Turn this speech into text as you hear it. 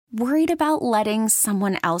Worried about letting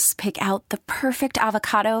someone else pick out the perfect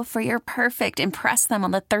avocado for your perfect impress them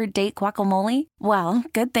on the third date guacamole? Well,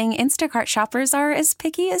 good thing Instacart shoppers are as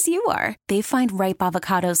picky as you are. They find ripe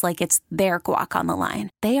avocados like it's their guac on the line.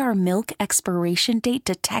 They are milk expiration date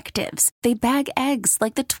detectives. They bag eggs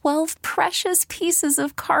like the 12 precious pieces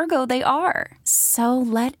of cargo they are. So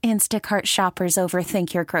let Instacart shoppers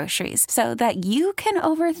overthink your groceries so that you can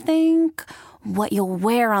overthink what you'll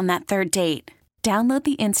wear on that third date. Download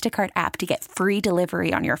the Instacart app to get free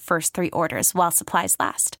delivery on your first 3 orders while supplies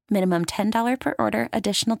last. Minimum $10 per order.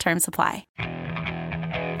 Additional terms apply.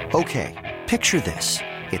 Okay, picture this.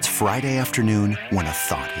 It's Friday afternoon when a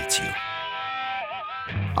thought hits you.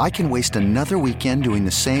 I can waste another weekend doing the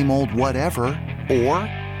same old whatever, or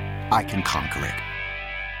I can conquer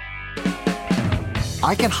it.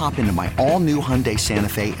 I can hop into my all-new Hyundai Santa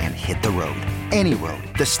Fe and hit the road. Any road.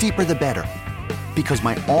 The steeper, the better. Because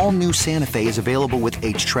my all-new Santa Fe is available with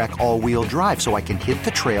H-Track all-wheel drive, so I can hit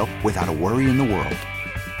the trail without a worry in the world.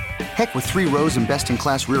 Heck, with 3 rows and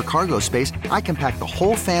best-in-class rear cargo space, I can pack the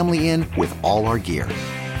whole family in with all our gear.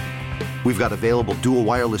 We've got available dual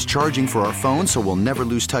wireless charging for our phones, so we'll never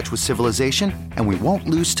lose touch with civilization, and we won't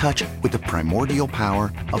lose touch with the primordial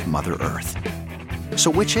power of Mother Earth.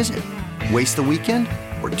 So which is it? Waste the weekend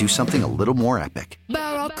or do something a little more epic?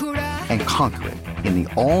 And conquer it in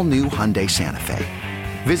the all-new Hyundai Santa Fe.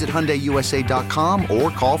 Visit HyundaiUSA.com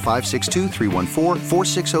or call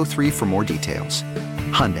 562-314-4603 for more details.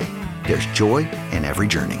 Hyundai, there's joy in every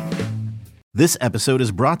journey. This episode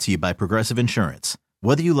is brought to you by Progressive Insurance.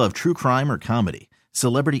 Whether you love true crime or comedy,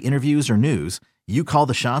 celebrity interviews or news, you call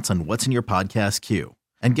the shots on what's in your podcast queue.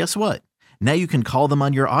 And guess what? Now you can call them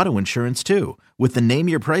on your auto insurance too with the Name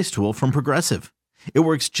Your Price tool from Progressive. It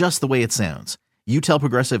works just the way it sounds. You tell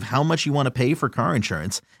Progressive how much you want to pay for car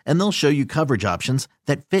insurance, and they'll show you coverage options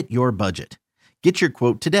that fit your budget. Get your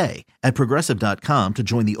quote today at Progressive.com to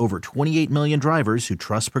join the over 28 million drivers who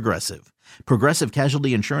trust Progressive. Progressive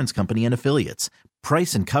Casualty Insurance Company and Affiliates.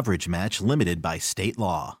 Price and coverage match limited by state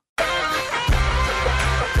law. I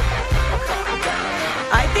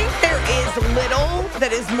think there is little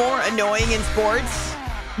that is more annoying in sports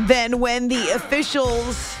than when the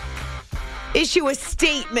officials issue a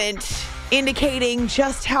statement indicating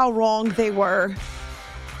just how wrong they were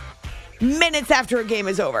minutes after a game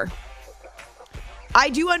is over. I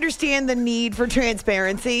do understand the need for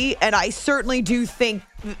transparency, and I certainly do think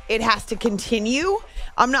it has to continue.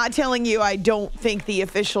 I'm not telling you I don't think the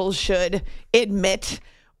officials should admit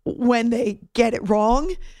when they get it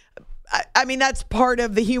wrong. I mean, that's part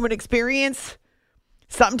of the human experience.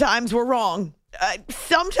 Sometimes we're wrong.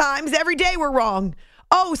 Sometimes every day we're wrong.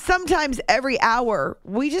 Oh, sometimes every hour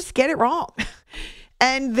we just get it wrong.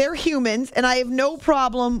 And they're humans, and I have no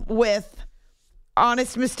problem with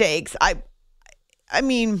honest mistakes. I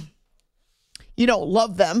mean, you don't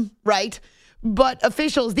love them, right? But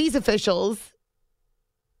these officials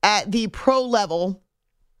at the pro level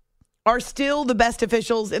are still the best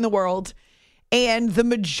officials in the world. And the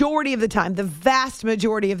majority of the time, the vast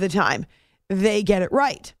majority of the time, they get it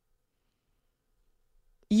right.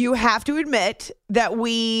 You have to admit that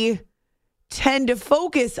we tend to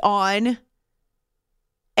focus on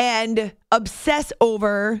and obsess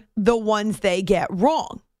over the ones they get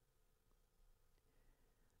wrong.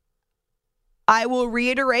 I will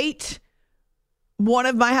reiterate one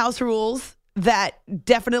of my house rules that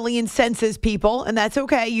definitely incenses people, and that's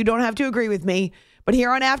okay. You don't have to agree with me. But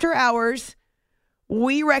here on After Hours,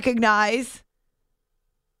 we recognize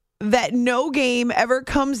that no game ever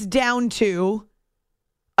comes down to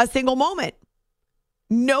a single moment.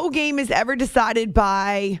 No game is ever decided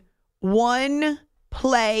by one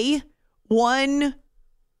play, one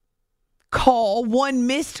call, one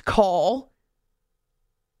missed call,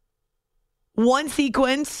 one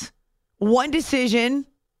sequence, one decision.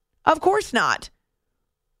 Of course not.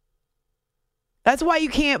 That's why you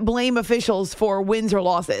can't blame officials for wins or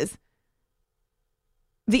losses.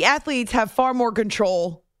 The athletes have far more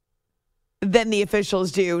control than the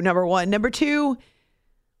officials do, number one. Number two,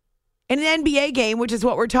 in an NBA game, which is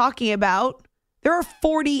what we're talking about, there are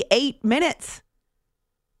 48 minutes.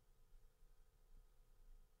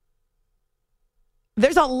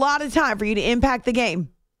 There's a lot of time for you to impact the game.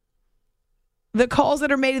 The calls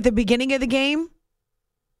that are made at the beginning of the game,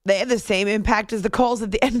 they have the same impact as the calls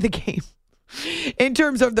at the end of the game in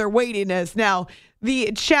terms of their weightiness. Now,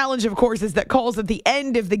 the challenge, of course, is that calls at the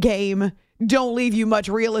end of the game don't leave you much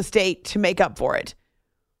real estate to make up for it.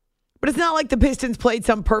 But it's not like the Pistons played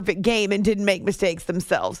some perfect game and didn't make mistakes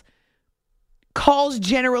themselves. Calls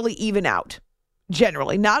generally even out.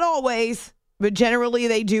 Generally. Not always, but generally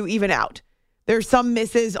they do even out. There's some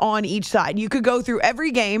misses on each side. You could go through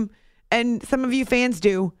every game, and some of you fans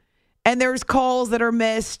do, and there's calls that are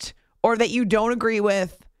missed or that you don't agree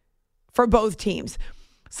with for both teams.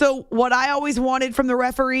 So what I always wanted from the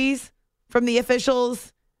referees, from the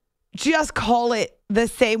officials, just call it the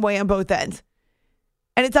same way on both ends.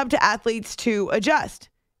 And it's up to athletes to adjust.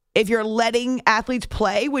 If you're letting athletes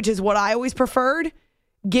play, which is what I always preferred,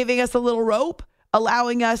 giving us a little rope,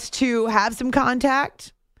 allowing us to have some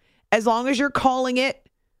contact, as long as you're calling it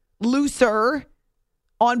looser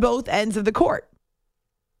on both ends of the court.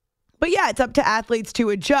 But yeah, it's up to athletes to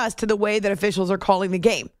adjust to the way that officials are calling the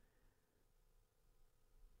game.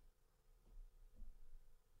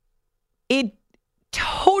 It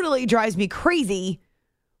totally drives me crazy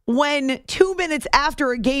when 2 minutes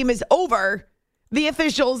after a game is over, the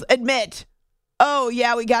officials admit, oh,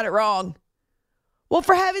 yeah, we got it wrong. Well,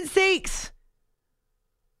 for heaven's sakes,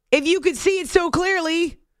 if you could see it so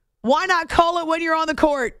clearly, why not call it when you're on the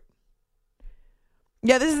court?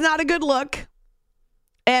 Yeah, this is not a good look.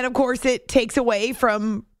 And, of course, it takes away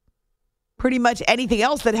from pretty much anything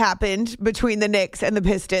else that happened between the Knicks and the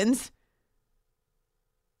Pistons.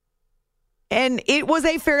 And it was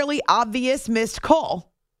a fairly obvious missed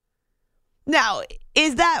call. Now,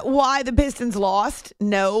 is that why the Pistons lost?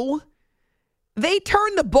 No. They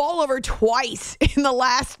turned the ball over twice in the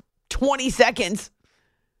last 20 seconds.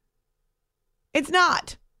 It's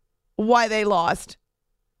not why they lost.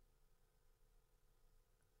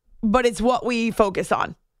 But it's what we focus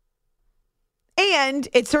on. And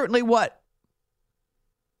it's certainly what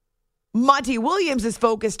Monty Williams is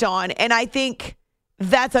focused on. And I think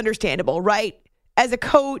that's understandable, right? As a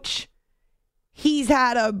coach, he's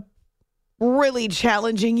had a really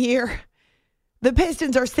challenging year. The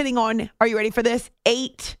Pistons are sitting on, are you ready for this?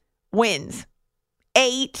 8 wins.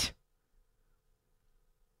 8.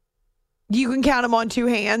 You can count them on 2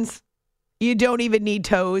 hands. You don't even need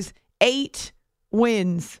toes. 8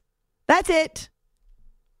 wins. That's it.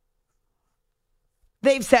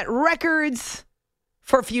 They've set records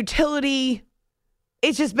for futility.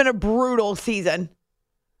 It's just been a brutal season.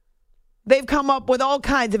 They've come up with all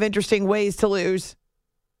kinds of interesting ways to lose.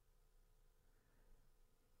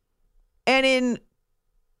 And in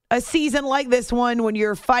a season like this one, when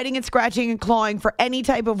you're fighting and scratching and clawing for any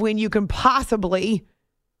type of win you can possibly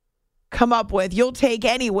come up with, you'll take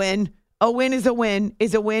any win. A win is a win,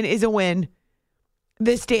 is a win, is a win.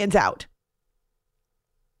 This stands out.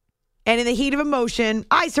 And in the heat of emotion,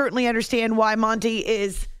 I certainly understand why Monty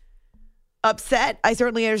is upset. I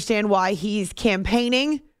certainly understand why he's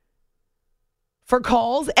campaigning for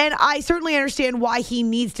calls. And I certainly understand why he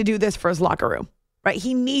needs to do this for his locker room, right?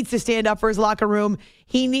 He needs to stand up for his locker room.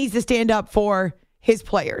 He needs to stand up for his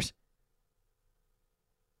players.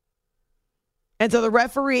 And so the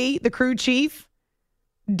referee, the crew chief,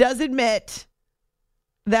 does admit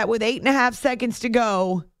that with 8.5 seconds to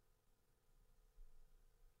go,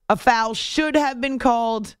 a foul should have been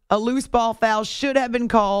called. A loose ball foul should have been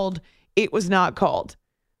called. It was not called.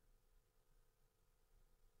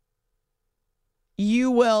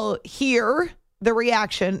 You will hear the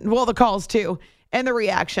reaction, well, the calls too, and the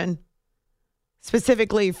reaction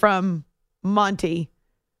specifically from Monty.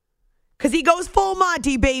 Because he goes full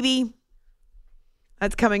Monty, baby.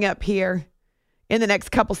 That's coming up here in the next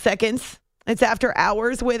couple seconds. It's After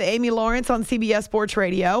Hours with Amy Lawrence on CBS Sports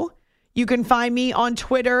Radio. You can find me on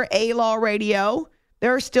Twitter, A-Law Radio.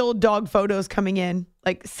 There are still dog photos coming in.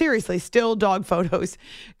 Like, seriously, still dog photos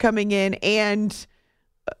coming in. And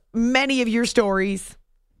many of your stories.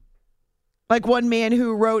 Like one man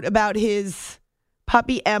who wrote about his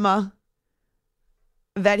puppy, Emma,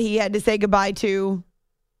 that he had to say goodbye to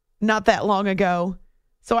not that long ago.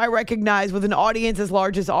 So I recognize with an audience as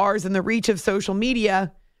large as ours and the reach of social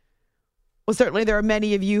media, well, certainly there are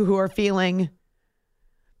many of you who are feeling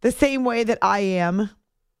the same way that I am.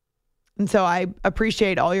 And so I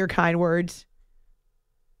appreciate all your kind words.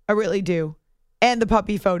 I really do. And the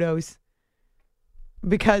puppy photos,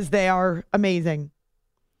 because they are amazing.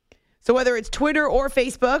 So whether it's Twitter or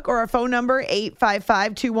Facebook or our phone number,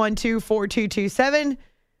 855-212-4227,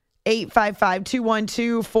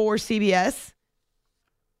 855-212-4CBS.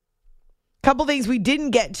 Couple things we didn't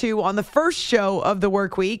get to on the first show of the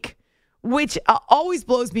work week, which always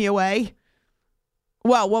blows me away.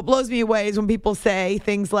 Well, what blows me away is when people say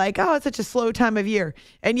things like, oh, it's such a slow time of year.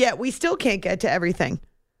 And yet we still can't get to everything.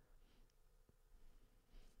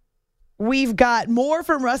 We've got more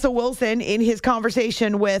from Russell Wilson in his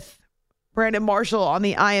conversation with Brandon Marshall on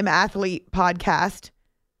the I Am Athlete podcast.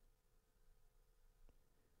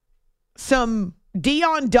 Some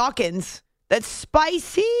Dion Dawkins that's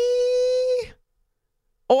spicy.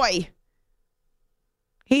 Oi.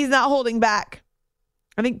 He's not holding back.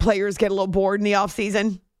 I think players get a little bored in the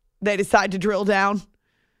offseason. They decide to drill down.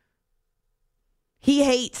 He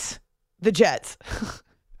hates the Jets,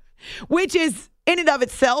 which is in and of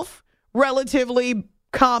itself relatively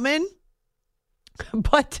common,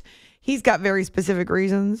 but he's got very specific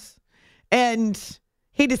reasons. And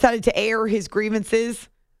he decided to air his grievances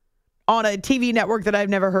on a TV network that I've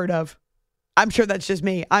never heard of. I'm sure that's just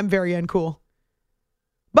me. I'm very uncool.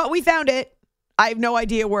 But we found it. I have no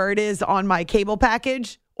idea where it is on my cable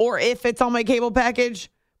package or if it's on my cable package,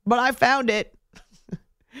 but I found it.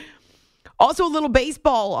 Also, a little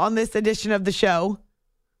baseball on this edition of the show.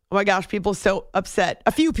 Oh my gosh, people so upset.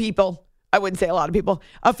 A few people. I wouldn't say a lot of people.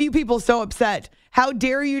 A few people so upset. How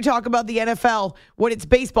dare you talk about the NFL when it's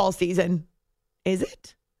baseball season? Is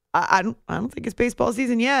it? I don't think it's baseball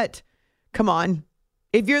season yet. Come on.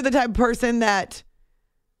 If you're the type of person that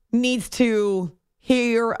needs to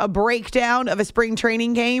hear a breakdown of a spring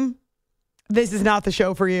training game, this is not the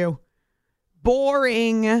show for you.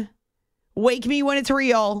 Boring. Wake me when it's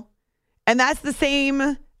real. And that's the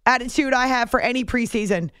same attitude I have for any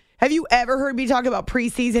preseason. Have you ever heard me talk about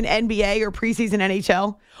preseason NBA or preseason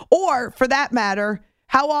NHL? Or, for that matter,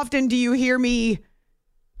 how often do you hear me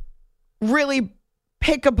really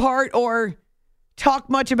pick apart or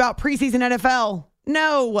talk much about preseason NFL?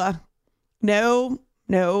 No.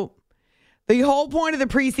 The whole point of the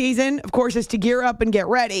preseason, of course, is to gear up and get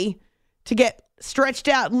ready, to get stretched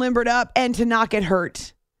out and limbered up, and to not get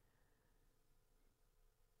hurt.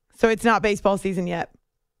 So it's not baseball season yet.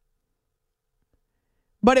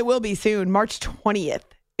 But it will be soon. March 20th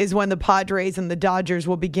is when the Padres and the Dodgers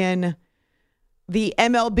will begin the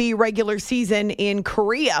MLB regular season in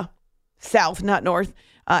Korea. South, not north.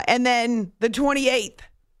 And then the 28th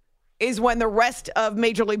is when the rest of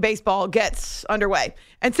Major League Baseball gets underway.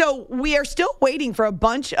 And so we are still waiting for a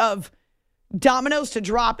bunch of dominoes to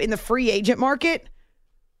drop in the free agent market.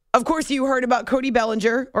 Of course, you heard about Cody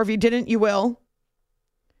Bellinger, or if you didn't, you will.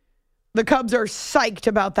 The Cubs are psyched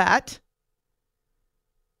about that.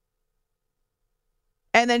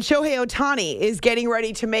 And then Shohei Ohtani is getting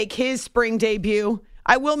ready to make his spring debut.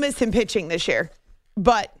 I will miss him pitching this year,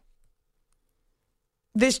 but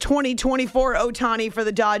this 2024 Ohtani for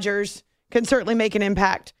the Dodgers can certainly make an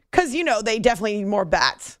impact because, you know, they definitely need more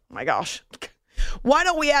bats. Oh my gosh. Why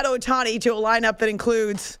don't we add Ohtani to a lineup that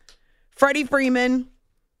includes Freddie Freeman,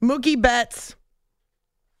 Mookie Betts?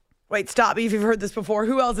 Wait, stop me if you've heard this before.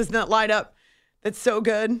 Who else is in that lineup that's so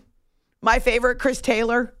good? My favorite, Chris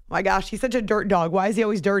Taylor. My gosh, he's such a dirt dog. Why is he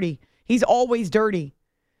always dirty? He's always dirty.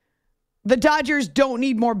 The Dodgers don't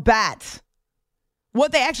need more bats.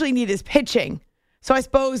 What they actually need is pitching. So I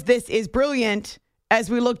suppose this is brilliant as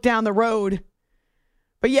we look down the road.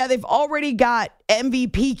 But yeah, they've already got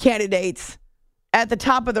MVP candidates at the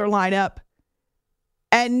top of their lineup.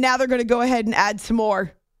 And now they're going to go ahead and add some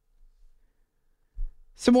more.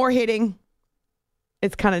 Some more hitting.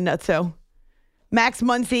 It's kind of nutso. Max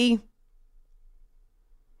Muncy.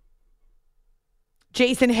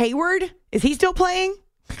 Jason Hayward. Is he still playing?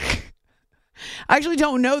 I actually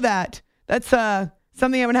don't know that. That's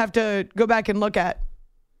something I'm going to have to go back and look at.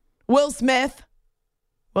 Will Smith.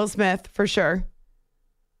 Will Smith, for sure.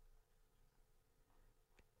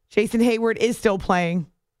 Jason Hayward is still playing.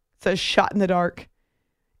 It's a shot in the dark.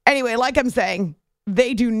 Anyway, like I'm saying,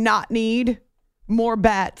 they do not need more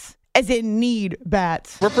bats, as in need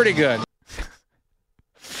bats. We're pretty good.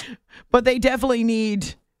 But they definitely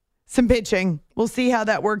need some pitching. We'll see how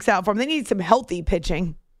that works out for them. They need some healthy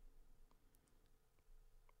pitching.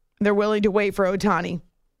 They're willing to wait for Ohtani.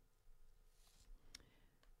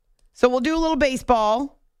 So we'll do a little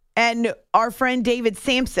baseball, and our friend David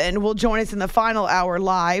Sampson will join us in the final hour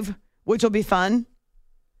live, which will be fun.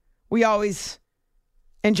 We always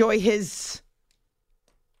enjoy his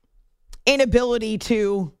inability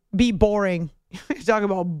to be boring. Talk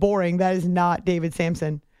about boring. That is not David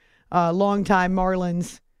Sampson, longtime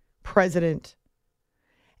Marlins president.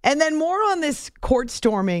 And then more on this court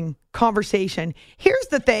storming conversation. Here's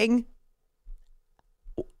the thing.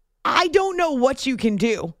 I don't know what you can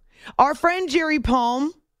do. Our friend Jerry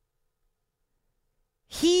Palm,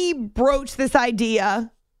 he broached this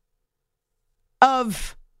idea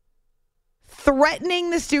of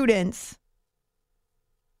threatening the students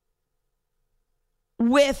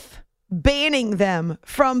with banning them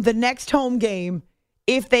from the next home game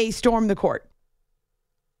if they storm the court.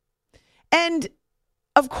 And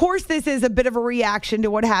of course, this is a bit of a reaction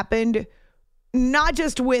to what happened, not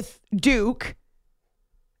just with Duke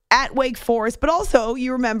at Wake Forest, but also,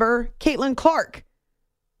 you remember, Caitlin Clark.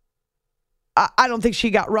 I don't think she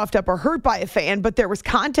got roughed up or hurt by a fan, but there was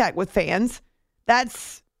contact with fans.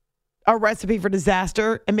 That's a recipe for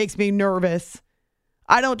disaster. It makes me nervous.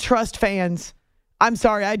 I don't trust fans. I'm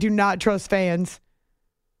sorry, I do not trust fans.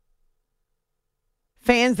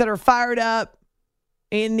 Fans that are fired up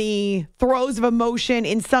in the throes of emotion,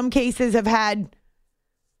 in some cases have had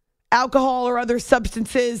alcohol or other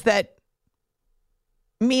substances that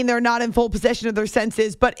mean they're not in full possession of their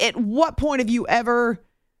senses. But at what point have you ever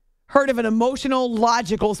heard of an emotional,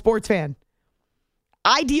 logical sports fan?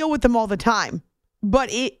 I deal with them all the time. But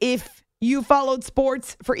if you followed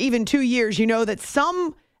sports for even 2 years, you know that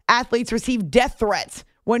some athletes receive death threats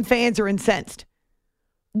when fans are incensed.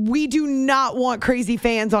 We do not want crazy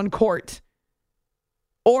fans on court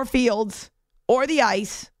or fields or the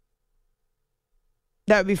ice.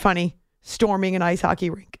 That would be funny. Storming an ice hockey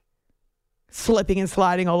rink. Slipping and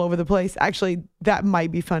sliding all over the place. Actually, that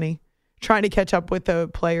might be funny. Trying to catch up with the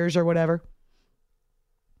players or whatever.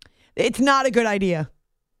 It's not a good idea.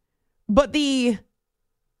 But the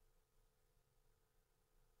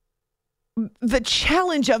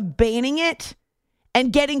challenge of banning it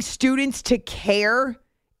and getting students to care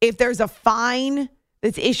if there's a fine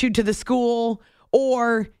that's issued to the school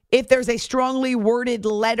or if there's a strongly worded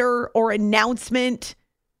letter or announcement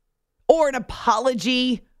or an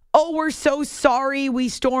apology. Oh, we're so sorry we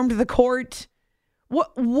stormed the court.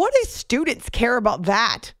 What do students care about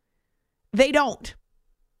that? They don't.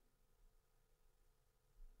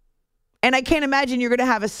 And I can't imagine you're going to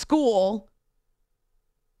have a school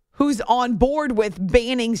who's on board with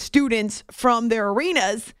banning students from their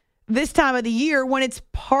arenas this time of the year when it's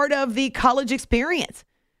part of the college experience.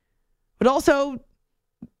 But also,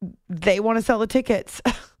 they want to sell the tickets.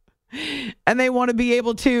 And they want to be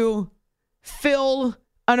able to fill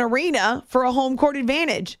an arena for a home court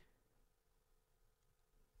advantage.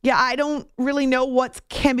 Yeah, I don't really know what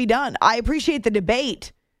can be done. I appreciate the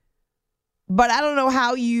debate, but I don't know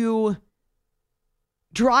how you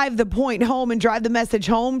drive the point home and drive the message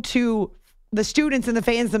home to the students and the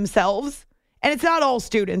fans themselves. And it's not all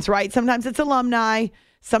students, right? Sometimes it's alumni.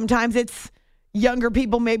 Sometimes it's younger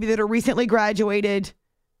people maybe that are recently graduated.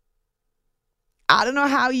 I don't know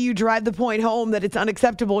how you drive the point home that it's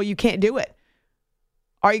unacceptable. You can't do it.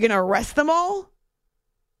 Are you going to arrest them all?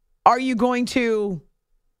 Are you going to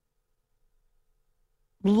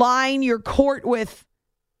line your court with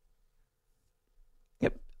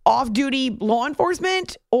off-duty law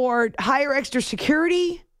enforcement or hire extra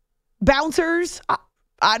security, bouncers?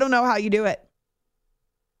 I don't know how you do it.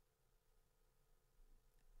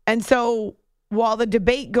 And so while the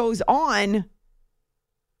debate goes on,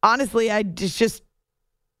 honestly, I just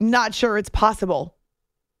not sure it's possible.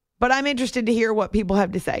 But I'm interested to hear what people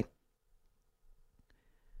have to say.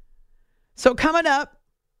 So coming up,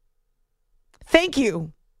 thank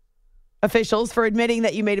you, officials, for admitting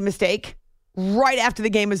that you made a mistake right after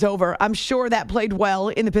the game is over. I'm sure that played well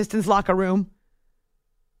in the Pistons locker room.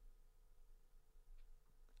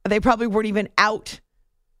 They probably weren't even out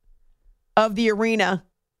of the arena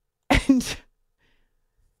and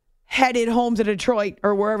headed home to Detroit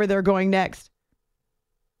or wherever they're going next.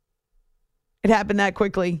 It happened that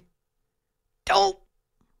quickly.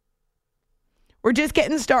 We're just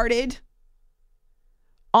getting started.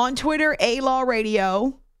 On Twitter, A-Law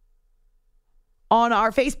Radio. On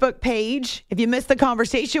our Facebook page, if you missed the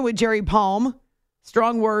conversation with Jerry Palm,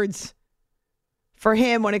 strong words for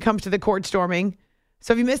him when it comes to the court storming.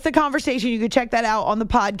 So if you missed the conversation, you can check that out on the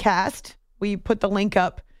podcast. We put the link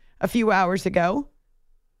up a few hours ago.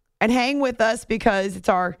 And hang with us because it's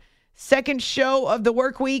our second show of the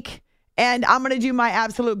work week. And I'm going to do my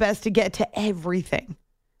absolute best to get to everything.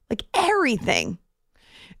 Like everything.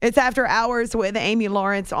 It's After Hours with Amy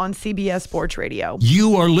Lawrence on CBS Sports Radio.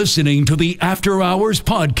 You are listening to the After Hours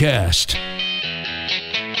Podcast.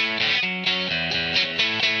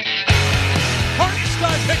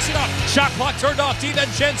 Hartenstein picks it up. Shot clock turned off.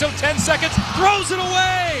 DiVincenzo, 10 seconds. Throws it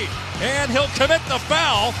away. And he'll commit the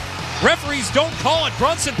foul. Referees don't call it.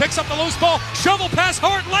 Brunson picks up the loose ball. Shovel pass.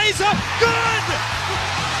 Hart lays up. Good!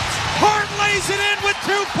 Hart lays it in with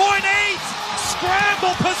 2.8.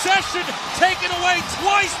 Scramble possession taken away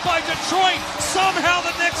twice by Detroit. Somehow the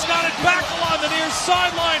Knicks got it back along the near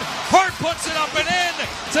sideline. Hart puts it up and in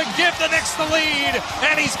to give the Knicks the lead,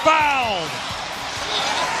 and he's fouled.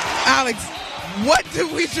 Alex, what did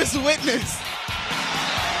we just witness?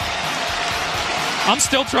 I'm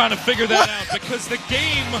still trying to figure that out because the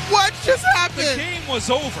game... What just happened? The game was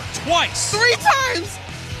over twice. 3 times.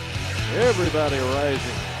 Everybody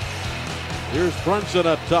rising. Here's Brunson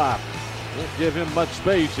up top. Won't give him much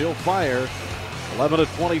space. He'll fire.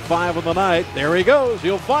 11-25 on the night. There he goes.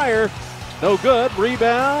 He'll fire. No good.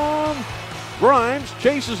 Rebound. Grimes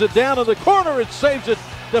chases it down in the corner. It saves it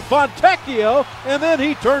to Fontecchio, and then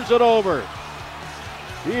he turns it over.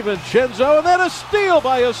 DiVincenzo, and then a steal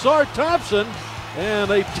by Asar Thompson, and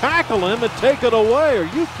they tackle him and take it away.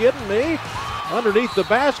 Are you kidding me? Underneath the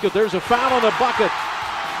basket, there's a foul on the bucket.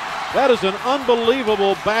 That is an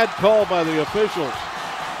unbelievable bad call by the officials.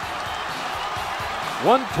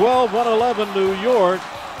 112-111 New York.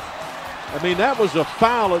 I mean, that was a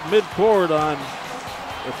foul at midcourt on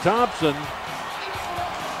Thompson.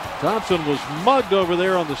 Thompson was mugged over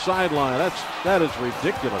there on the sideline. That is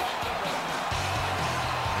ridiculous.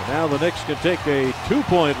 And now the Knicks can take a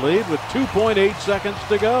 2-point lead with 2.8 seconds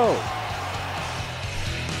to go.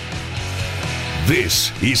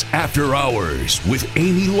 This is After Hours with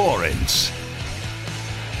Amy Lawrence.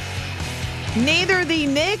 Neither the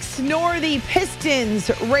Knicks nor the Pistons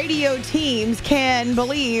radio teams can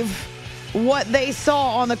believe what they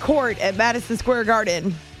saw on the court at Madison Square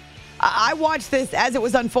Garden. I watched this as it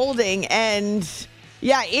was unfolding, and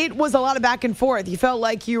yeah, it was a lot of back and forth. You felt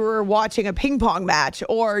like you were watching a ping pong match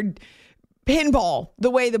or pinball, the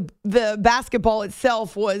way the basketball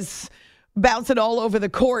itself was bouncing all over the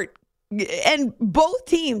court. And both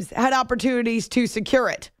teams had opportunities to secure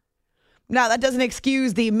it. Now, that doesn't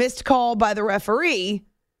excuse the missed call by the referee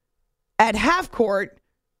at half court.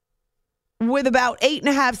 With about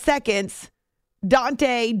 8.5 seconds,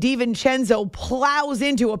 Dante DiVincenzo plows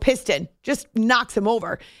into a Piston, just knocks him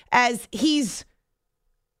over as he's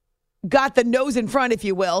got the nose in front, if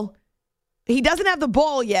you will. He doesn't have the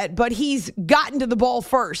ball yet, but he's gotten to the ball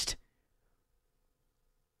first.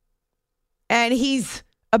 And he's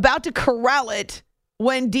about to corral it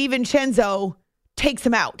when DiVincenzo takes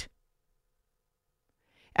him out.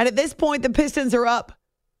 And at this point, the Pistons are up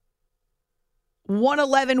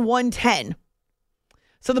 111-110.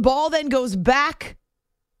 So the ball then goes back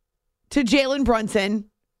to Jalen Brunson,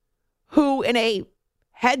 who in a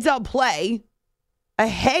heads-up play, a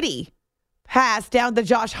heady pass down to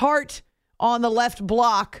Josh Hart on the left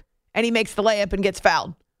block, and he makes the layup and gets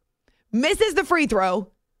fouled. Misses the free throw,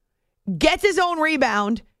 gets his own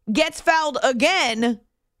rebound, gets fouled again,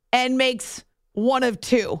 and makes one of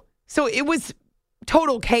two. So it was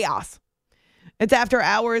total chaos. It's After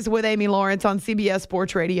Hours with Amy Lawrence on CBS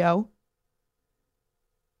Sports Radio.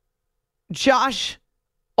 Josh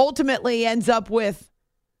ultimately ends up with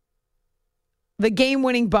the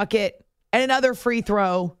game-winning bucket and another free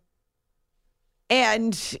throw.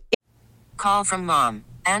 And call from mom.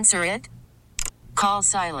 Answer it. Call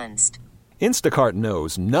silenced. Instacart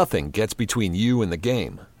knows nothing gets between you and the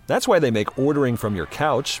game. That's why they make ordering from your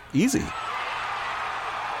couch easy.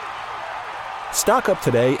 Stock up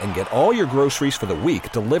today and get all your groceries for the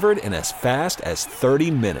week delivered in as fast as 30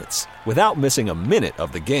 minutes without missing a minute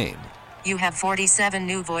of the game. You have 47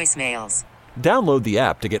 new voicemails. Download the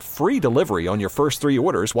app to get free delivery on your first 3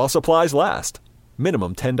 orders while supplies last.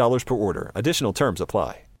 Minimum $10 per order. Additional terms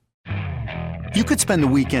apply. You could spend the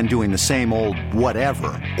weekend doing the same old whatever,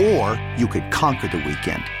 or you could conquer the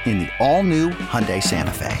weekend in the all-new Hyundai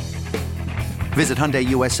Santa Fe. Visit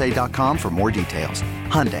HyundaiUSA.com for more details.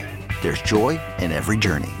 Hyundai, there's joy in every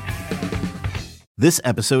journey. This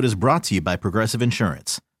episode is brought to you by Progressive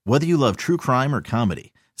Insurance. Whether you love true crime or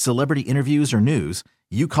comedy, celebrity interviews or news,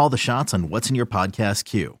 you call the shots on what's in your podcast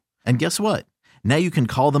queue. And guess what? Now you can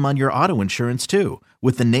call them on your auto insurance too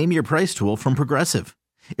with the Name Your Price tool from Progressive.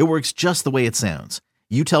 It works just the way it sounds.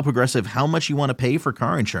 You tell Progressive how much you want to pay for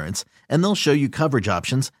car insurance, and they'll show you coverage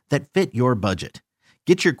options that fit your budget.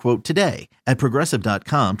 Get your quote today at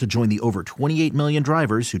Progressive.com to join the over 28 million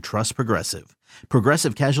drivers who trust Progressive.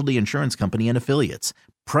 Progressive Casualty Insurance Company and Affiliates.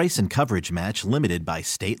 Price and coverage match limited by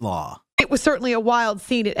state law. it was certainly a wild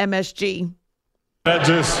scene at MSG. That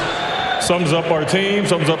just sums up our team,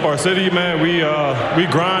 sums up our city, man. We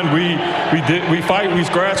grind, we fight, we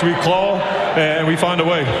scratch, we claw, and we find a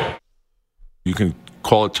way. You can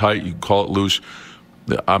call it tight, you can call it loose.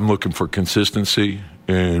 I'm looking for consistency,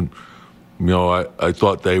 and I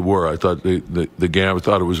thought they were. I thought the game. I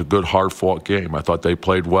thought it was a good, hard-fought game. I thought they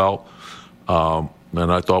played well, and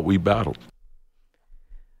I thought we battled.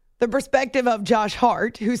 The perspective of Josh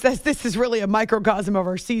Hart, who says this is really a microcosm of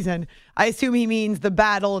our season. I assume he means the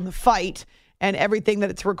battle and the fight and everything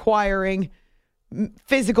that it's requiring,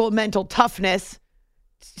 physical, mental toughness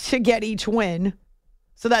to get each win.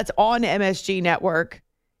 So that's on MSG Network.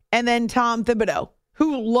 And then Tom Thibodeau,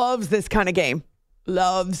 who loves this kind of game.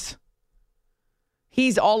 Loves.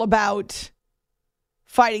 He's all about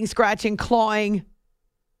fighting, scratching, clawing.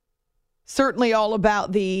 Certainly all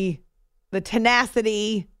about the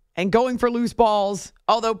tenacity and going for loose balls,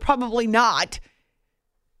 although probably not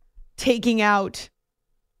taking out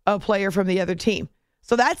a player from the other team.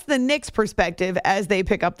 So that's the Knicks' perspective as they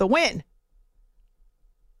pick up the win.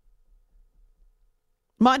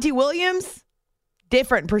 Monty Williams,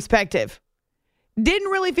 different perspective.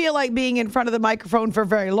 Didn't really feel like being in front of the microphone for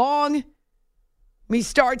very long. He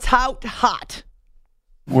starts out hot.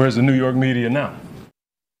 Where's the New York media now?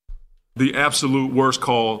 The absolute worst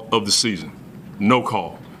call of the season. No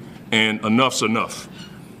call. And enough's enough.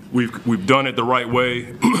 We've done it the right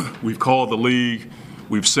way. We've called the league.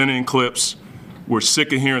 We've sent in clips. We're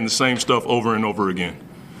sick of hearing the same stuff over and over again.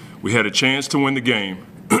 We had a chance to win the game,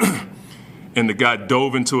 and the guy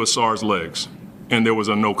dove into Asar's legs, and there was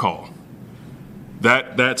a no call.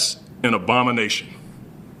 That's an abomination.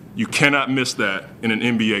 You cannot miss that in an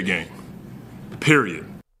NBA game. Period.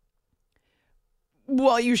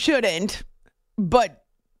 Well, you shouldn't, but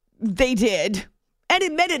they did, and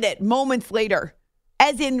admitted it moments later,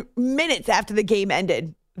 as in minutes after the game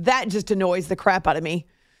ended. That just annoys the crap out of me.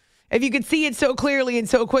 If you could see it so clearly and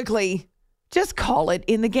so quickly, just call it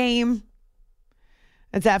in the game.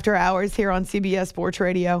 It's After Hours here on CBS Sports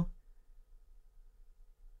Radio.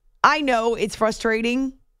 I know it's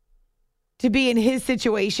frustrating to be in his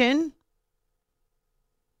situation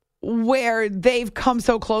where they've come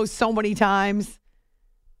so close so many times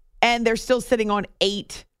and they're still sitting on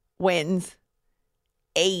 8 wins.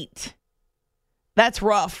 8. That's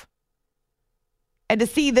rough. And to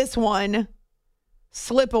see this one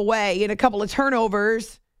slip away in a couple of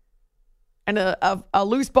turnovers and a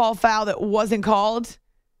loose ball foul that wasn't called,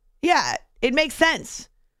 yeah, it makes sense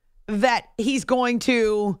that he's going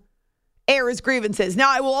to air his grievances. Now,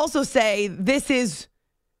 I will also say this is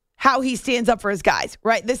how he stands up for his guys,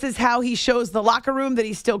 right? This is how he shows the locker room that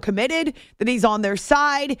he's still committed, that he's on their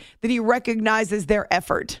side, that he recognizes their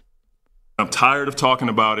effort. I'm tired of talking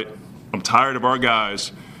about it. I'm tired of our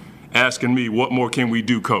guys asking me, what more can we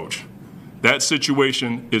do, coach? That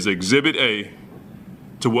situation is exhibit A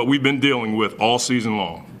to what we've been dealing with all season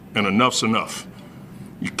long, and enough's enough.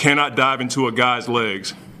 You cannot dive into a guy's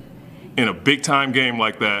legs in a big-time game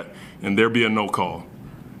like that and there be a no call.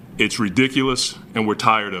 It's ridiculous, and we're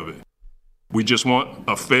tired of it. We just want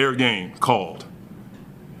a fair game called,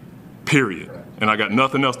 period. And I got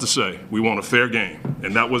nothing else to say. We want a fair game,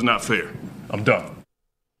 and that was not fair. I'm done.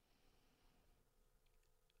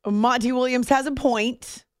 Monty Williams has a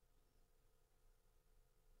point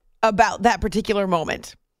about that particular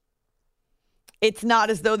moment. It's not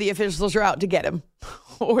as though the officials are out to get him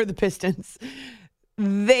or the Pistons.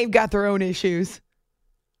 They've got their own issues.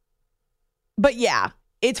 But yeah,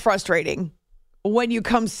 it's frustrating when you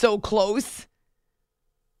come so close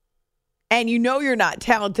and you know you're not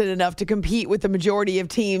talented enough to compete with the majority of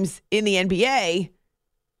teams in the NBA.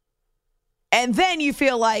 And then you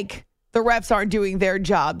feel like the refs aren't doing their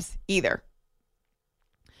jobs either.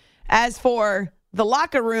 As for the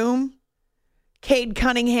locker room, Cade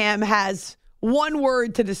Cunningham has one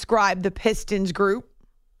word to describe the Pistons group.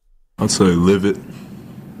 I'd say live it.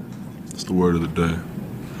 That's the word of the day.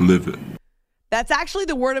 Live it. That's actually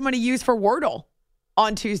the word I'm going to use for Wordle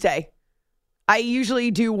on Tuesday. I usually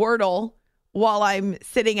do Wordle while I'm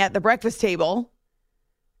sitting at the breakfast table.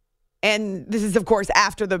 And this is, of course,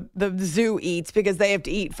 after the zoo eats because they have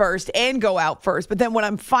to eat first and go out first. But then when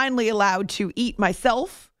I'm finally allowed to eat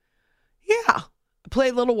myself, yeah, play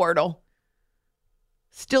a little Wordle.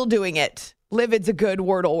 Still doing it. Livid's a good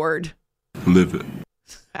Wordle word. Live it.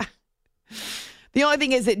 The only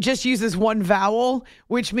thing is it just uses one vowel,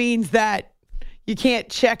 which means that you can't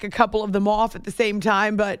check a couple of them off at the same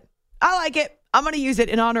time. But I like it. I'm going to use it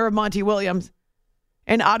in honor of Monty Williams,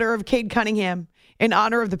 in honor of Cade Cunningham, in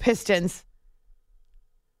honor of the Pistons.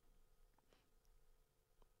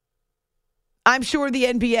 I'm sure the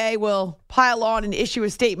NBA will pile on and issue a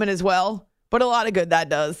statement as well, but a lot of good that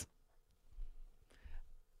does.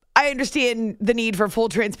 I understand the need for full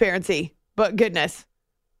transparency, but goodness,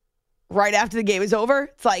 right after the game is over,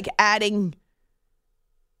 it's like adding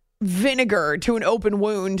vinegar to an open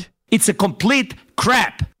wound. It's a complete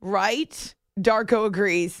crap. Right? Darko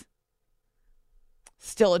agrees.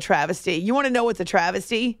 Still a travesty. You want to know what's a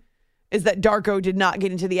travesty? Is that Darko did not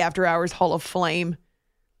get into the After Hours Hall of Fame.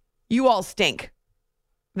 You all stink.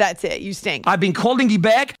 That's it. You stink. I've been holding you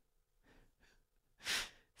back.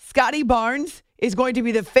 Scotty Barnes is going to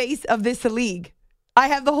be the face of this league. I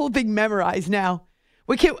have the whole thing memorized now.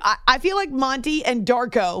 I feel like Monty and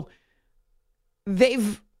Darko, they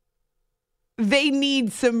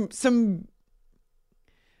need some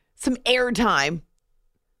airtime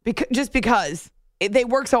just because they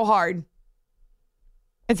work so hard.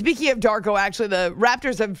 And speaking of Darko, actually, the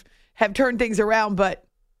Raptors have turned things around, but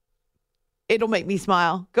it'll make me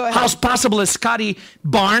smile. Go ahead. How's possible is Scotty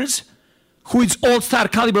Barnes, who is all-star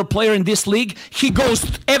caliber player in this league, he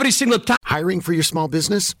goes every single time. Hiring for your small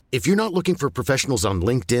business? If you're not looking for professionals on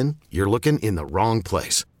LinkedIn, you're looking in the wrong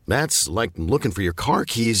place. That's like looking for your car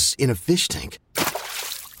keys in a fish tank.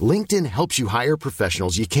 LinkedIn helps you hire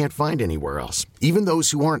professionals you can't find anywhere else, even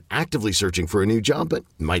those who aren't actively searching for a new job but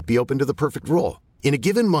might be open to the perfect role. In a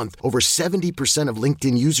given month, over 70% of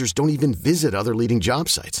LinkedIn users don't even visit other leading job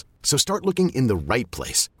sites. So start looking in the right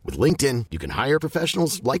place. With LinkedIn, you can hire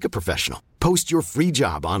professionals like a professional. Post your free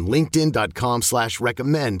job on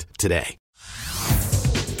linkedin.com/recommend today.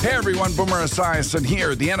 Hey everyone, Boomer Esiason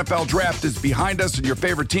here. The NFL Draft is behind us and your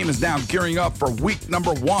favorite team is now gearing up for week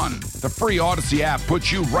number 1. The free Odyssey app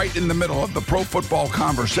puts you right in the middle of the pro football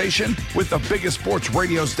conversation with the biggest sports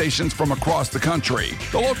radio stations from across the country.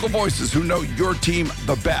 The local voices who know your team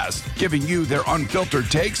the best, giving you their unfiltered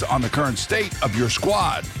takes on the current state of your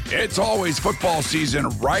squad. It's always football season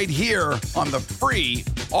right here on the free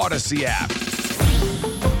Odyssey app.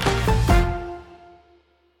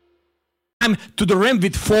 To the rim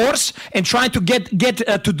with force and trying to get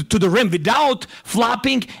to the rim without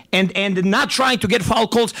flopping and not trying to get foul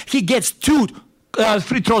calls. He gets 2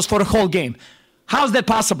 free throws for the whole game. How's that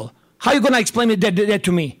possible? How are you going to explain that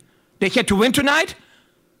to me? They had to win tonight?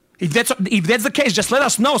 If that's the case, just let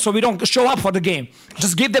us know so we don't show up for the game.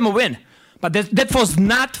 Just give them a win. But that was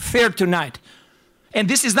not fair tonight. And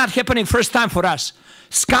this is not happening first time for us.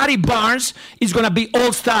 Scotty Barnes is going to be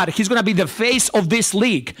all-star. He's going to be the face of this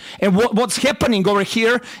league. And what's happening over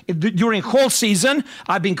here during whole season,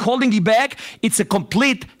 I've been holding it back. It's a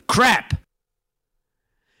complete crap.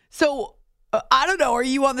 So, I don't know. Are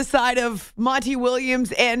you on the side of Monty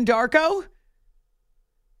Williams and Darko?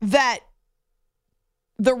 That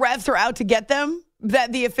the refs are out to get them?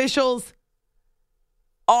 That the officials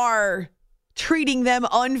are treating them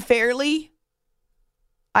unfairly?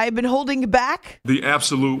 I've been holding back. The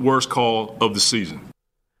absolute worst call of the season.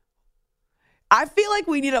 I feel like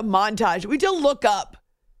we need a montage. We need to look up,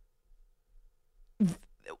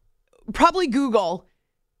 probably Google,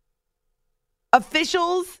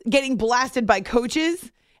 officials getting blasted by coaches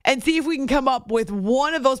and see if we can come up with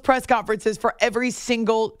one of those press conferences for every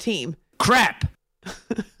single team. Crap.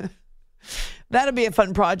 That'll be a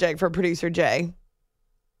fun project for producer Jay.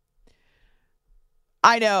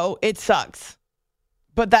 I know, it sucks.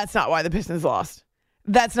 But that's not why the Pistons lost.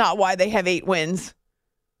 That's not why they have 8 wins.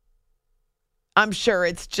 I'm sure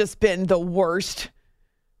it's just been the worst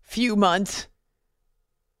few months.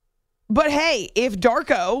 But hey, if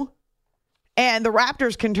Darko and the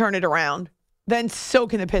Raptors can turn it around, then so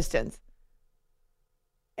can the Pistons.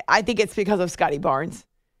 I think it's because of Scotty Barnes.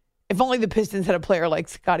 If only the Pistons had a player like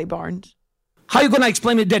Scotty Barnes. How are you going to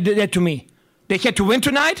explain that to me? They had to win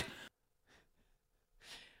tonight?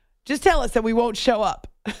 Just tell us that we won't show up.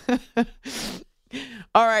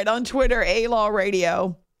 All right, on Twitter, A-Law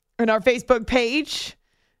Radio, and our Facebook page,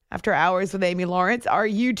 After Hours with Amy Lawrence, our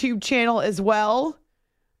YouTube channel as well.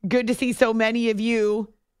 Good to see so many of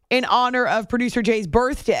you in honor of producer Jay's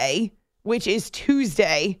birthday, which is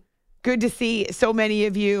Tuesday. Good to see so many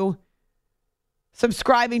of you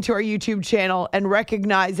subscribing to our YouTube channel and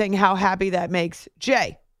recognizing how happy that makes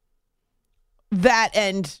Jay. That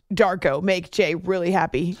and Darko make Jay really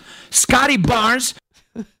happy. Scotty Barnes.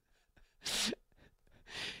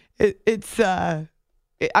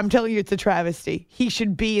 I'm telling you, it's a travesty. He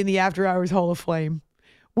should be in the After Hours Hall of Fame.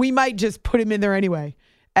 We might just put him in there anyway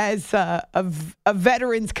as a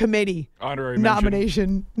Veterans Committee honorary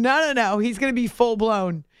nomination. Mention. No. He's going to be full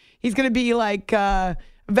blown. He's going to be like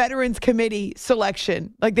Veterans Committee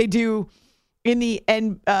selection, like they do in the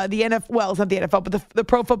NFL. Well, it's not the NFL, but the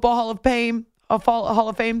Pro Football Hall of Fame. Hall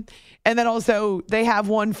of Fame. And then also they have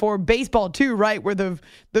one for baseball too, right? Where the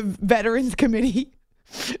Veterans Committee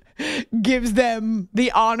gives them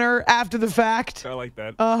the honor after the fact. I like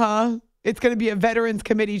that. Uh-huh. It's going to be a Veterans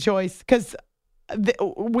Committee choice because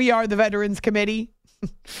we are the Veterans Committee.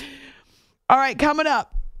 All right, coming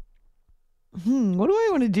up. What do I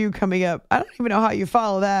want to do coming up? I don't even know how you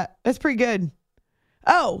follow that. That's pretty good.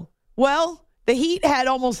 Oh, well, the Heat had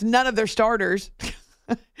almost none of their starters.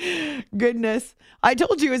 Goodness. I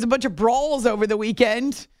told you it was a bunch of brawls over the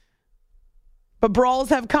weekend. But brawls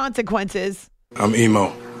have consequences. I'm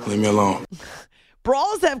emo. Leave me alone.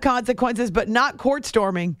 Brawls have consequences, but not court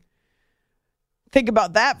storming. Think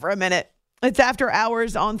about that for a minute. It's After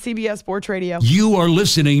Hours on CBS Sports Radio. You are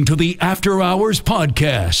listening to the After Hours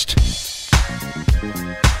Podcast.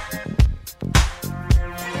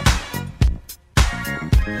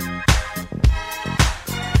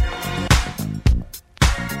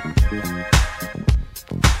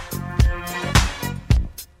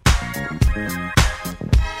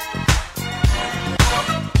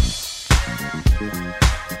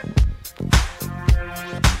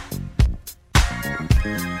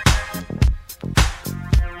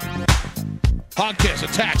 Hawkes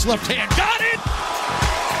attacks, left hand, got it!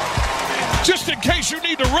 Just in case you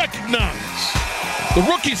need to recognize, the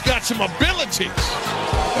rookie's got some abilities.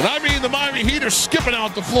 And I mean the Miami Heat are skipping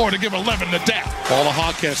out the floor to give 11 to death. Paula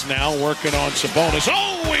Hawkes now working on Sabonis.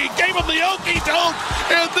 Oh, he gave him the okey-doke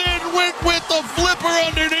and then went with the flipper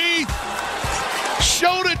underneath.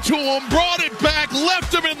 Showed it to him, brought it back, left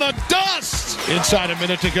him in the dust. Inside a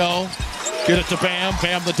minute to go. Get it to Bam.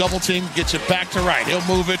 Bam, the double team, gets it back to right. He'll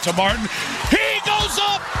move it to Martin. He goes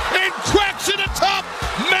up and cracks it atop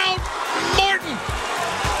Mount Martin.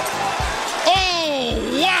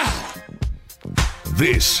 Oh, wow.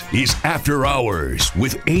 This is After Hours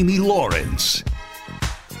with Amy Lawrence.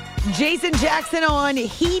 Jason Jackson on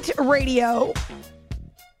Heat Radio.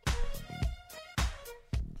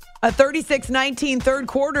 A 36-19 third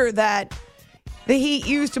quarter that the Heat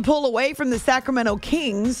used to pull away from the Sacramento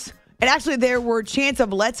Kings. And actually, there were chants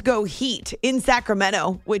of "Let's go Heat" in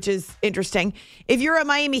Sacramento, which is interesting. If you're a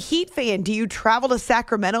Miami Heat fan, do you travel to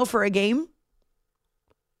Sacramento for a game?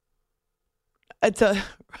 It's a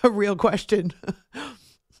real question.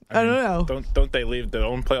 I don't know. Don't they leave their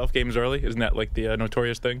own playoff games early? Isn't that like the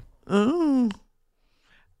notorious thing? I'm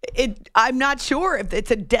not sure if it's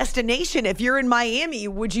a destination. If you're in Miami,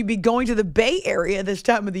 would you be going to the Bay Area this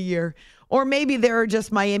time of the year? Or maybe there are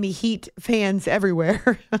just Miami Heat fans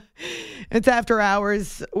everywhere. It's After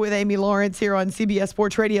Hours with Amy Lawrence here on CBS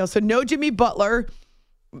Sports Radio. So no Jimmy Butler.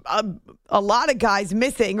 A lot of guys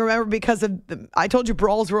missing. Remember, because of I told you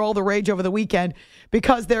brawls were all the rage over the weekend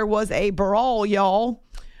because there was a brawl, y'all.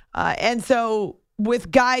 And so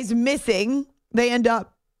with guys missing, they end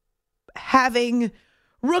up having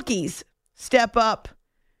rookies step up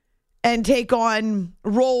and take on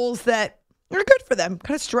roles that are good for them,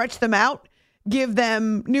 kind of stretch them out, give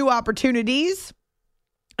them new opportunities.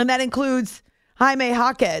 And that includes Jaime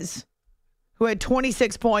Jaquez, who had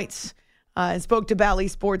 26 points and spoke to Bally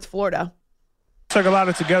Sports Florida. Took a lot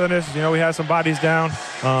of togetherness. We had some bodies down.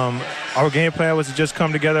 Our game plan was to just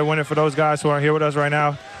come together, win it for those guys who aren't here with us right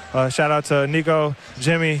now. Shout out to Nico,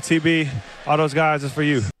 Jimmy, TB, all those guys. It's for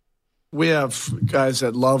you. We have guys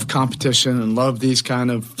that love competition and love these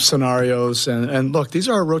kind of scenarios. And look, these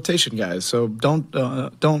are rotation guys, so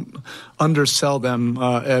don't undersell them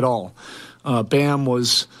at all. Bam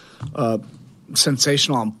was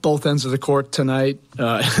sensational on both ends of the court tonight,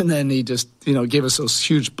 and then he just gave us those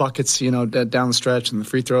huge buckets down the stretch and the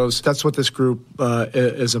free throws. That's what this group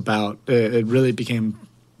is about. It really became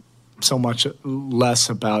so much less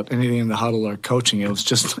about anything in the huddle or coaching. It was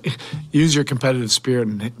just use your competitive spirit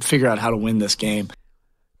and figure out how to win this game.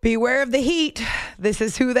 Beware of the Heat. This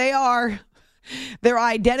is who they are. Their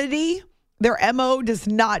identity, their MO does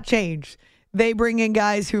not change. They bring in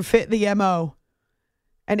guys who fit the MO.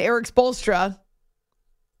 And Eric Spoelstra,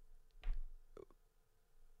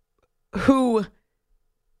 who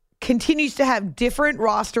continues to have different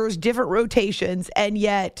rosters, different rotations, and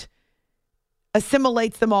yet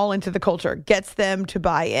assimilates them all into the culture, gets them to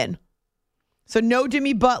buy in. So no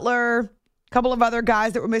Jimmy Butler, a couple of other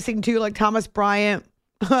guys that were missing too, like Thomas Bryant.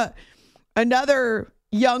 Another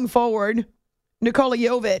young forward, Nikola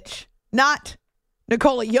Jovic. Not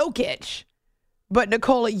Nikola Jokic, but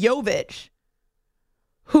Nikola Jovic,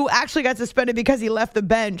 who actually got suspended because he left the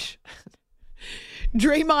bench.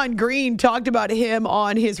 Draymond Green talked about him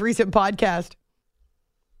on his recent podcast.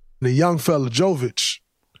 The young fella, Jovic,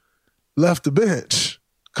 left the bench.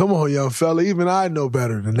 Come on, young fella. Even I know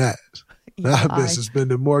better than that. I've been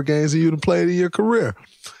suspended more games than you played in your career.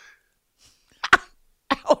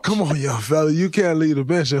 Ouch. Come on, young fella. You can't leave the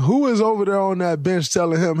bench. And who is over there on that bench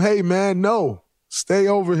telling him, hey, man, no, stay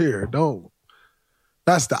over here. Don't.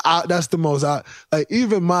 That's the most, like,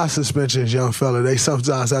 even my suspensions, young fella, they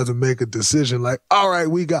sometimes have to make a decision. Like, all right,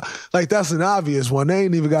 that's an obvious one. They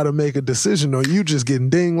ain't even got to make a decision, or you just getting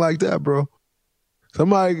dinged like that, bro.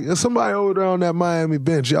 Somebody over there on that Miami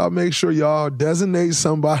bench, y'all make sure y'all designate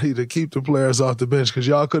somebody to keep the players off the bench, because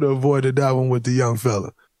y'all could have avoided that one with the young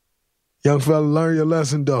fella. Young fella, learn your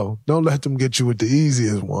lesson, though. Don't let them get you with the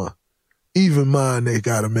easiest one. Even mine, they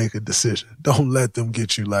got to make a decision. Don't let them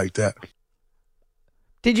get you like that.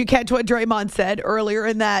 Did you catch what Draymond said earlier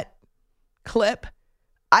in that clip?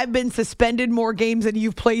 I've been suspended more games than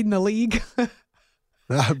you've played in the league.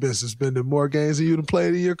 I've been suspended more games than you've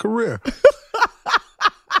played in your career.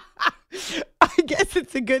 I guess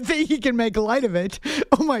it's a good thing he can make light of it.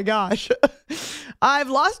 Oh, my gosh. I've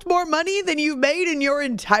lost more money than you've made in your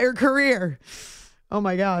entire career. Oh,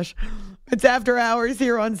 my gosh. It's After Hours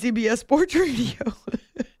here on CBS Sports Radio.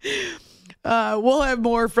 We'll have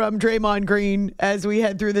more from Draymond Green as we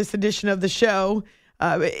head through this edition of the show.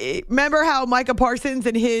 Remember how Micah Parsons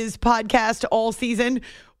in his podcast all season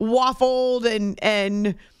waffled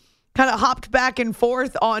and kind of hopped back and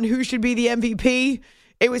forth on who should be the MVP?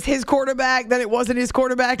 It was his quarterback, then it wasn't his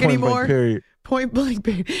quarterback anymore. Point blank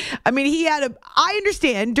period. I mean, I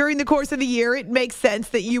understand during the course of the year, it makes sense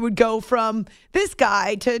that you would go from this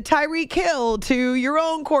guy to Tyreek Hill to your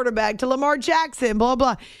own quarterback to Lamar Jackson, blah,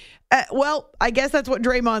 blah. Well, I guess that's what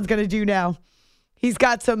Draymond's going to do now. He's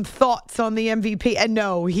got some thoughts on the MVP. And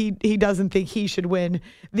no, he doesn't think he should win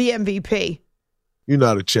the MVP. You're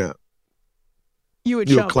not a champ. You're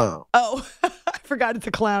a clown. Oh, I forgot it's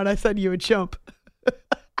a clown. I said you a chump.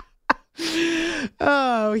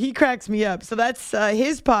 Oh, he cracks me up. So that's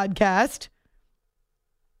his podcast.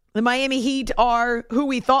 The Miami Heat are who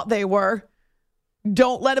we thought they were.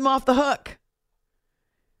 Don't let him off the hook.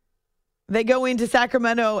 They go into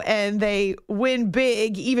Sacramento and they win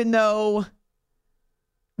big, even though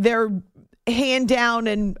they're hand down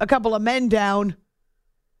and a couple of men down.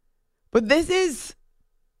 But this is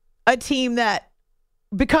a team that,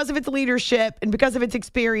 because of its leadership and because of its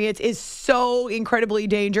experience, is so incredibly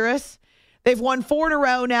dangerous. They've won 4 in a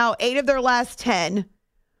row now, 8 of their last 10.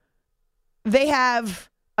 They have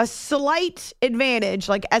a slight advantage,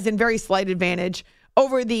 like as in very slight advantage,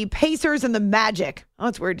 over the Pacers and the Magic. Oh,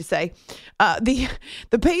 that's weird to say. The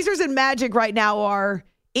Pacers and Magic right now are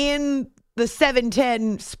in the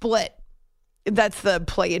 7-10 split. That's the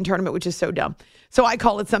play-in tournament, which is so dumb. So I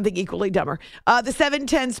call it something equally dumber. The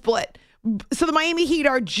 7-10 split. So the Miami Heat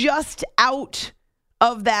are just out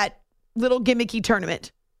of that little gimmicky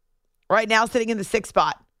tournament. Right now, sitting in the 6th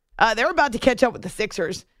spot. They're about to catch up with the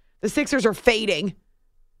Sixers. The Sixers are fading.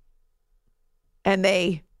 And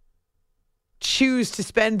they choose to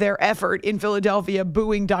spend their effort in Philadelphia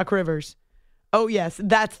booing Doc Rivers. Oh, yes,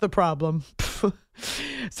 that's the problem.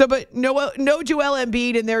 But no Joel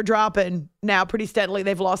Embiid, and they're dropping now pretty steadily.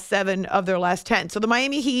 They've lost 7 of their last 10. So the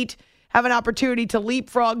Miami Heat have an opportunity to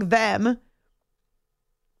leapfrog them,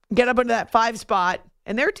 get up into that 5 spot,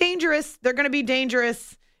 and they're dangerous. They're going to be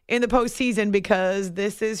dangerous in the postseason because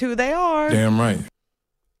this is who they are. Damn right.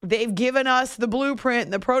 They've given us the blueprint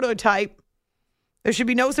and the prototype. There should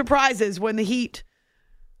be no surprises when the Heat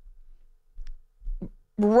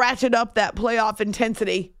ratchet up that playoff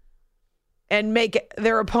intensity and make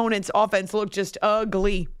their opponent's offense look just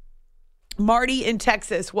ugly. Marty in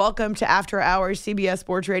Texas, welcome to After Hours CBS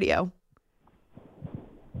Sports Radio.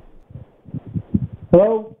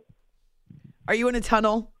 Hello? Are you in a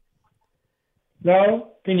tunnel? No.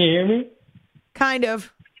 Can you hear me? Kind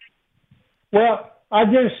of. Well, I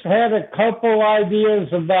just had a couple ideas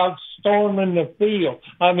about storming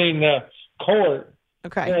the court.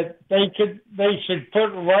 Okay. That they should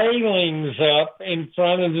put railings up in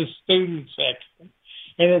front of the student section.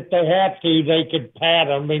 And if they have to, they could pat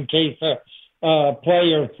them in case a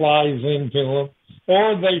player flies into them.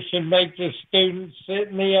 Or they should make the students sit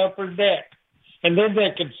in the upper deck. And then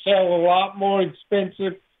they could sell a lot more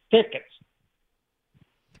expensive tickets.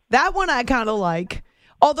 That one I kind of like.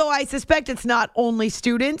 Although I suspect it's not only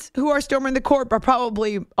students who are storming the court, but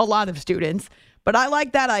probably a lot of students. But I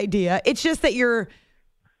like that idea. It's just that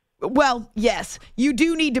yes, you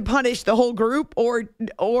do need to punish the whole group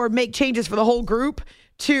or make changes for the whole group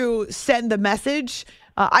to send the message.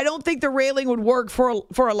 I don't think the railing would work for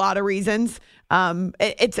a lot of reasons.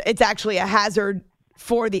 It's actually a hazard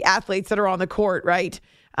for the athletes that are on the court, right?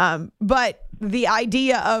 But the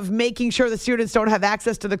idea of making sure the students don't have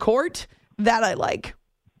access to the court, that I like.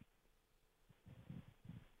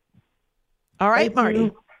 All right,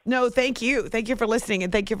 Marty. No, thank you. Thank you for listening,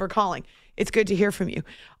 and thank you for calling. It's good to hear from you.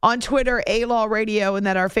 On Twitter, A-Law Radio, and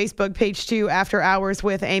then our Facebook page, too, After Hours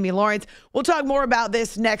with Amy Lawrence. We'll talk more about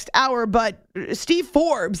this next hour, but Steve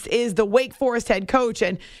Forbes is the Wake Forest head coach,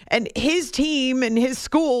 and his team and his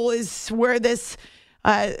school is where this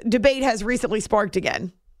debate has recently sparked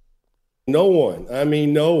again. No one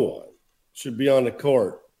should be on the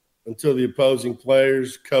court until the opposing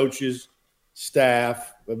players, coaches,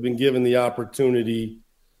 staff have been given the opportunity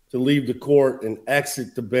to leave the court and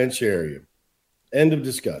exit the bench area. End of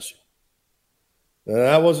discussion. Now,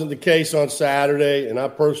 that wasn't the case on Saturday, and I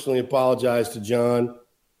personally apologize to John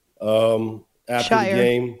after the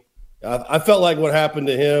game. I felt like what happened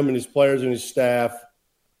to him and his players and his staff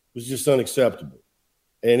was just unacceptable.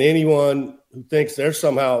 And anyone who thinks they're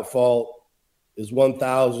somehow at fault is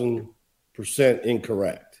 1,000%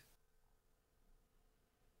 incorrect.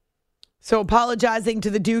 So apologizing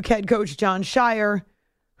to the Duke head coach, John Shire,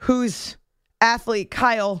 whose athlete,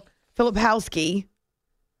 Kyle Filipowski,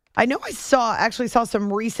 I know I saw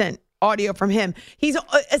some recent audio from him. He's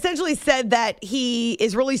essentially said that he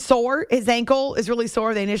is really sore. His ankle is really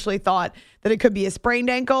sore. They initially thought that it could be a sprained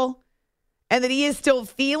ankle and that he is still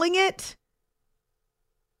feeling it.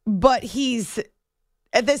 But he's,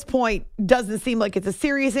 at this point, doesn't seem like it's a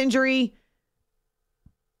serious injury.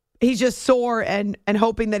 He's just sore and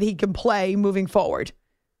hoping that he can play moving forward.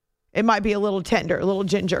 It might be a little tender, a little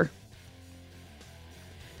ginger.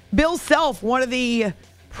 Bill Self, one of the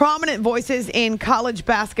prominent voices in college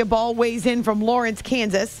basketball, weighs in from Lawrence,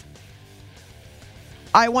 Kansas.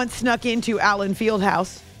 I once snuck into Allen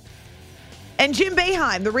Fieldhouse. And Jim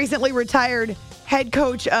Boeheim, the recently retired head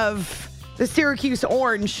coach of the Syracuse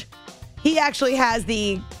Orange, he actually has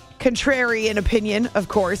the contrarian opinion, of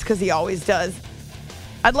course, because he always does.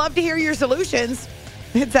 I'd love to hear your solutions.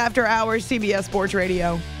 It's After Hours, CBS Sports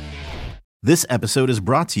Radio. This episode is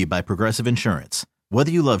brought to you by Progressive Insurance.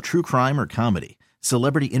 Whether you love true crime or comedy,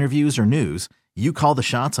 celebrity interviews or news, you call the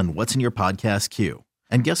shots on what's in your podcast queue.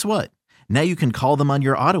 And guess what? Now you can call them on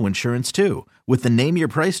your auto insurance too with the Name Your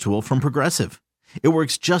Price tool from Progressive. It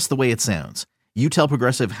works just the way it sounds. You tell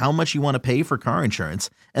Progressive how much you want to pay for car insurance,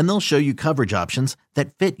 and they'll show you coverage options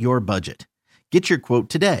that fit your budget. Get your quote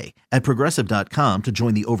today at Progressive.com to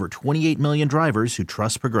join the over 28 million drivers who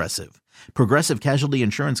trust Progressive. Progressive Casualty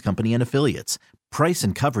Insurance Company and Affiliates. Price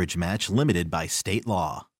and coverage match limited by state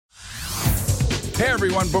law. Hey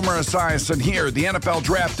everyone, Boomer Esiason here. The NFL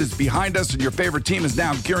Draft is behind us and your favorite team is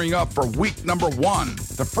now gearing up for week number 1.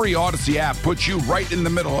 The free Odyssey app puts you right in the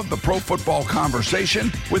middle of the pro football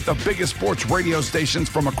conversation with the biggest sports radio stations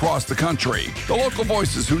from across the country. The local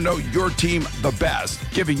voices who know your team the best,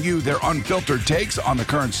 giving you their unfiltered takes on the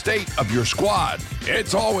current state of your squad.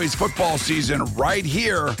 It's always football season right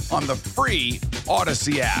here on the free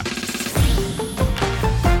Odyssey app.